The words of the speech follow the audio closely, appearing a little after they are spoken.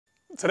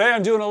Today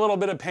I'm doing a little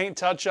bit of paint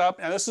touch-up,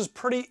 and this is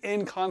pretty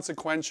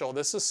inconsequential.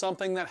 This is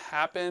something that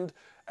happened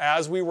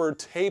as we were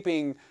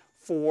taping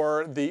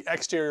for the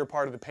exterior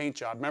part of the paint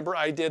job. Remember,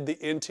 I did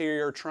the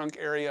interior trunk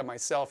area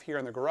myself here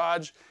in the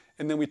garage,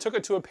 and then we took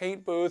it to a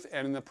paint booth,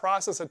 and in the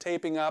process of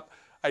taping up,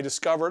 I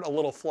discovered a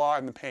little flaw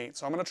in the paint.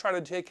 So I'm going to try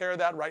to take care of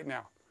that right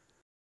now.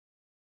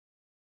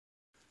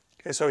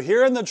 Okay, so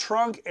here in the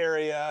trunk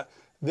area,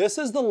 this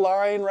is the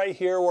line right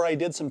here where I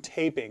did some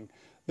taping.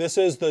 This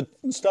is the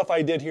stuff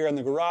I did here in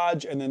the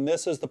garage, and then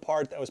this is the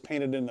part that was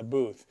painted in the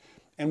booth.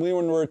 And when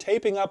we were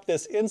taping up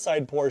this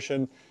inside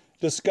portion,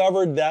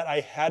 discovered that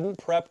I hadn't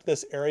prepped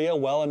this area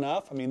well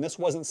enough. I mean, this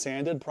wasn't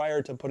sanded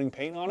prior to putting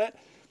paint on it.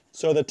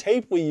 So the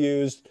tape we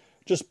used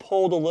just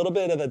pulled a little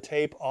bit of the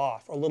tape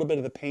off, or a little bit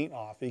of the paint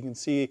off. You can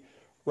see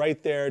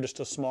right there,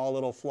 just a small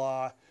little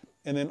flaw.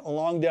 And then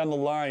along down the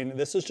line,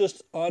 this is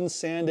just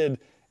unsanded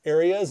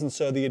areas, and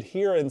so the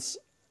adherence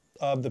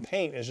of the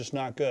paint is just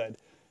not good.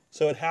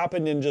 So it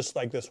happened in just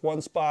like this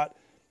one spot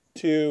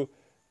to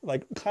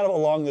like kind of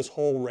along this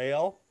whole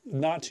rail.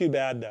 Not too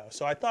bad though.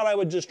 So I thought I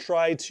would just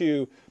try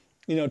to,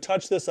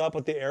 touch this up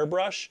with the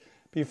airbrush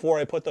before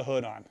I put the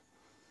hood on.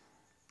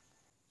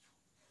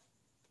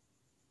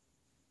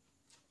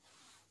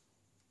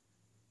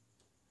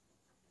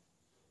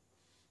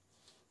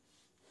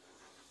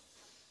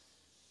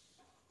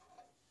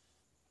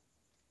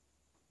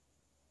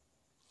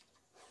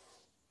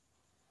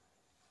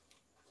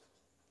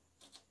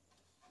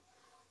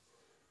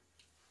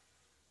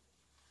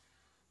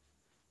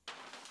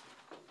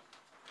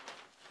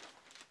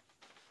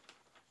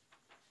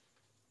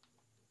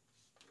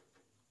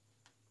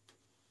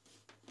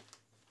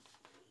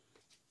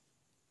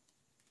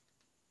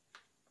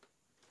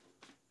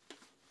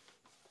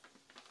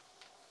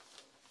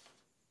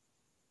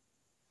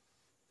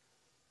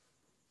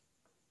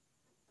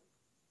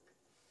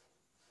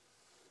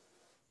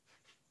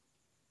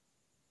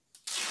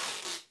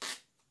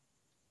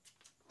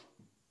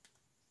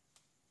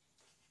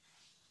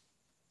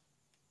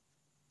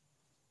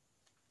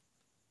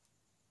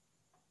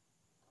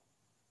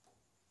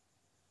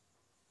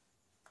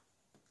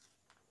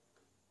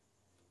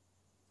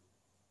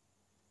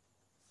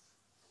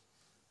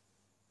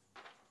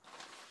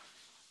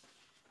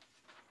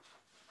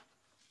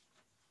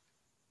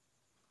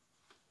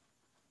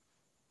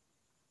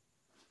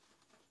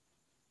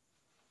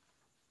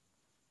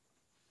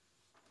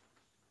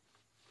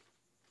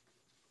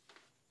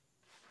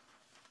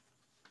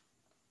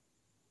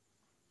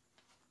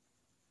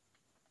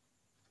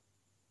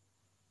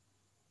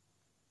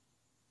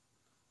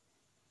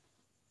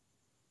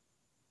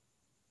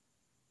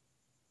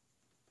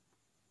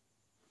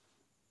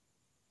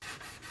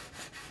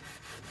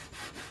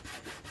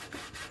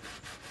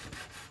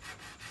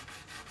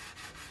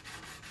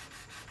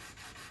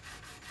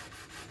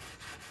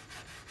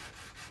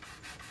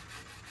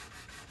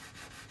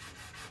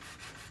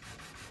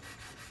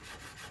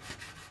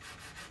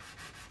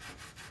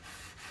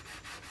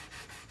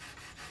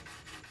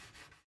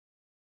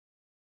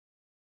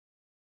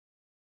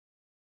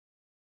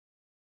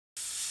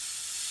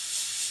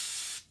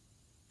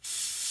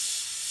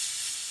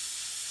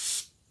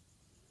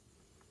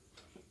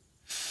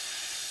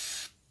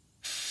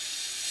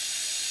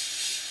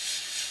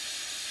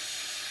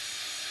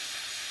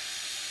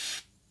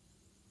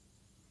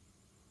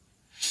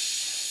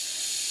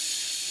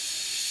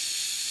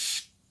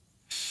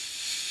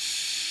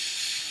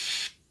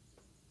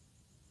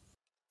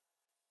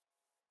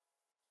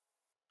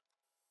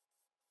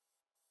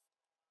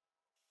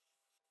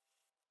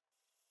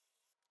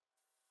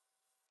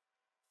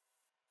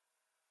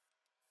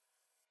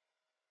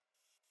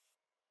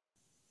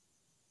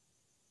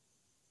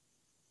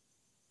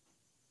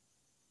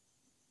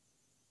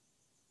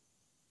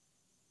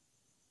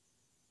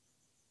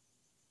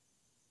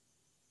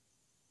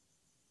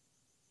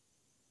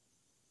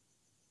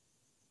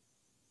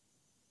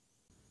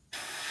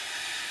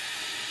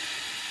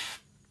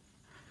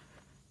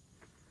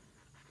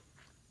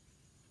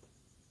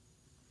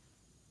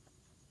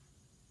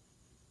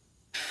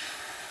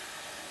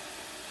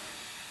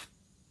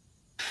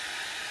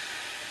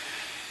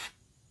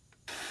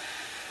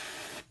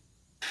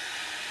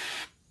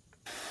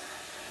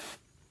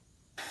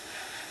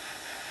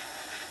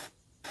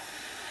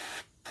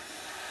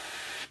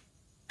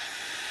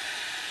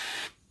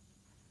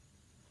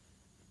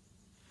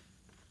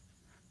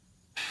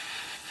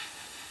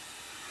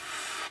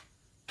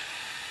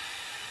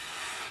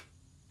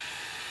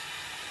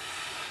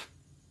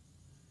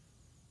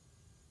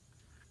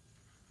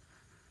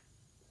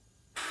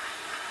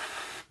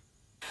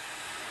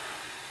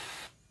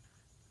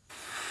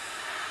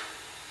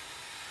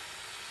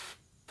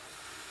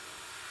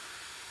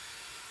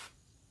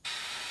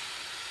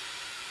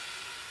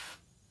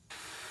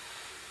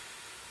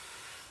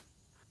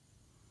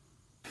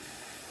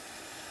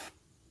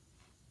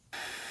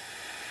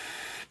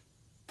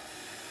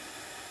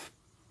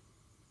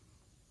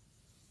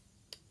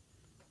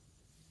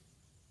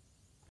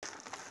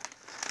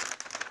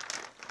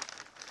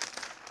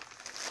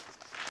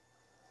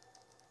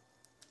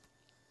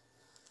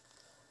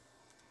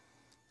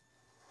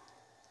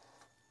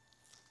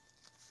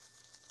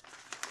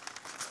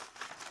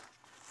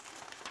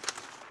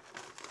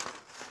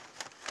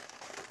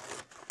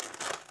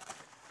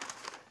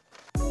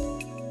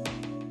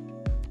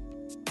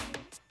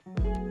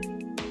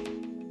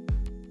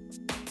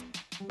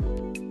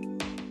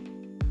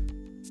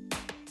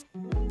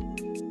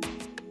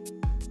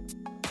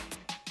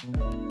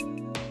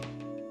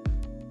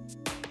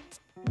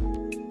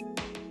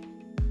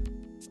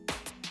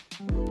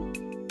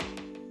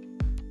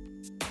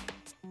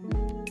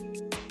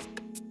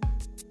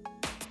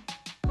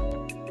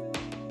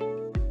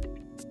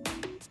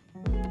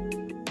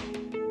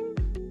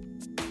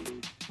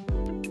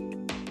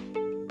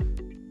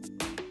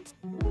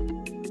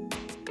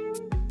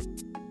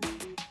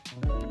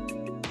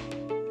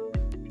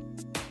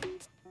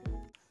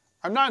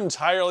 I'm not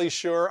entirely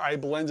sure I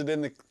blended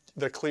in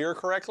the clear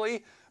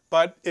correctly,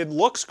 but it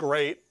looks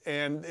great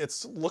and it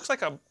looks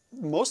like a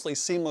mostly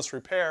seamless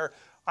repair.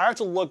 I have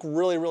to look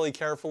really, really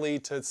carefully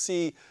to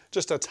see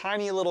just a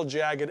tiny little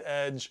jagged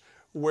edge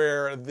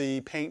where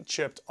the paint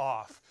chipped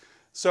off.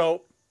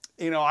 So,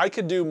 you know, I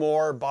could do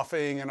more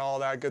buffing and all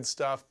that good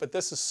stuff, but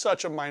this is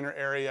such a minor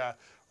area,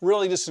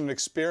 really just an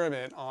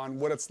experiment on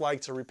what it's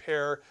like to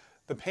repair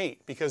the paint,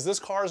 because this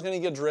car is going to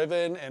get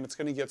driven and it's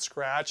going to get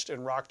scratched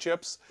and rock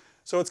chips.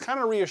 So it's kind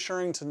of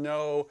reassuring to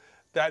know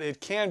that it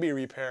can be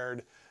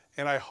repaired,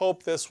 and I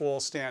hope this will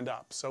stand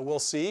up. So we'll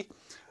see.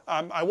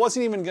 I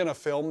wasn't even going to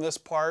film this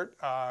part.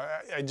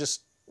 It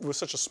was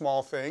such a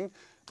small thing,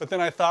 but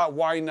then I thought,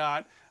 why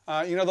not?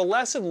 You know, the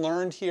lesson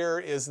learned here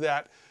is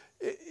that,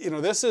 you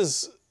know, this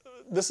is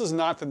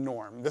not the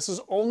norm. This is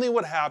only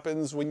what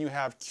happens when you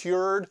have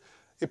cured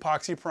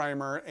epoxy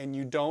primer and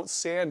you don't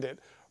sand it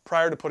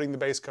prior to putting the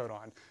base coat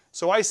on.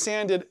 So I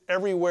sanded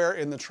everywhere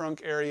in the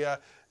trunk area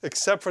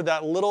except for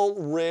that little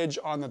ridge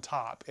on the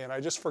top, and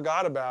I just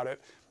forgot about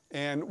it.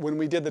 And when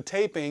we did the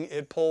taping,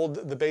 it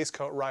pulled the base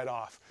coat right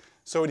off.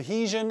 So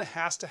adhesion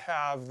has to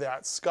have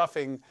that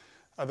scuffing,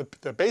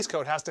 the base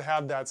coat has to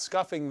have that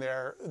scuffing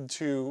there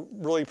to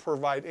really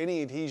provide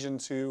any adhesion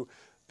to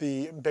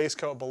the base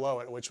coat below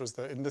it, which was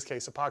in this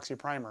case, epoxy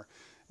primer.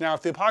 Now,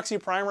 if the epoxy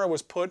primer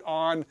was put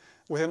on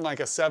within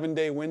like a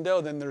 7-day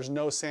window, then there's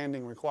no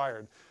sanding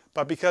required.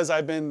 But because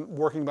I've been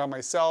working by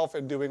myself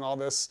and doing all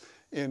this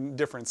in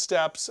different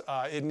steps,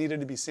 it needed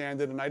to be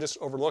sanded and I just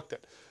overlooked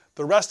it.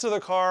 The rest of the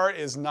car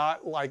is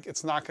not like,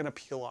 it's not going to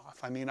peel off.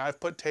 I mean, I've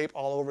put tape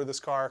all over this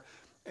car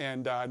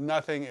and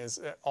nothing is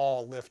at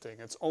all lifting.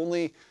 It's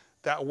only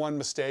that one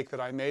mistake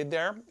that I made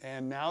there,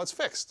 and now it's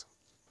fixed.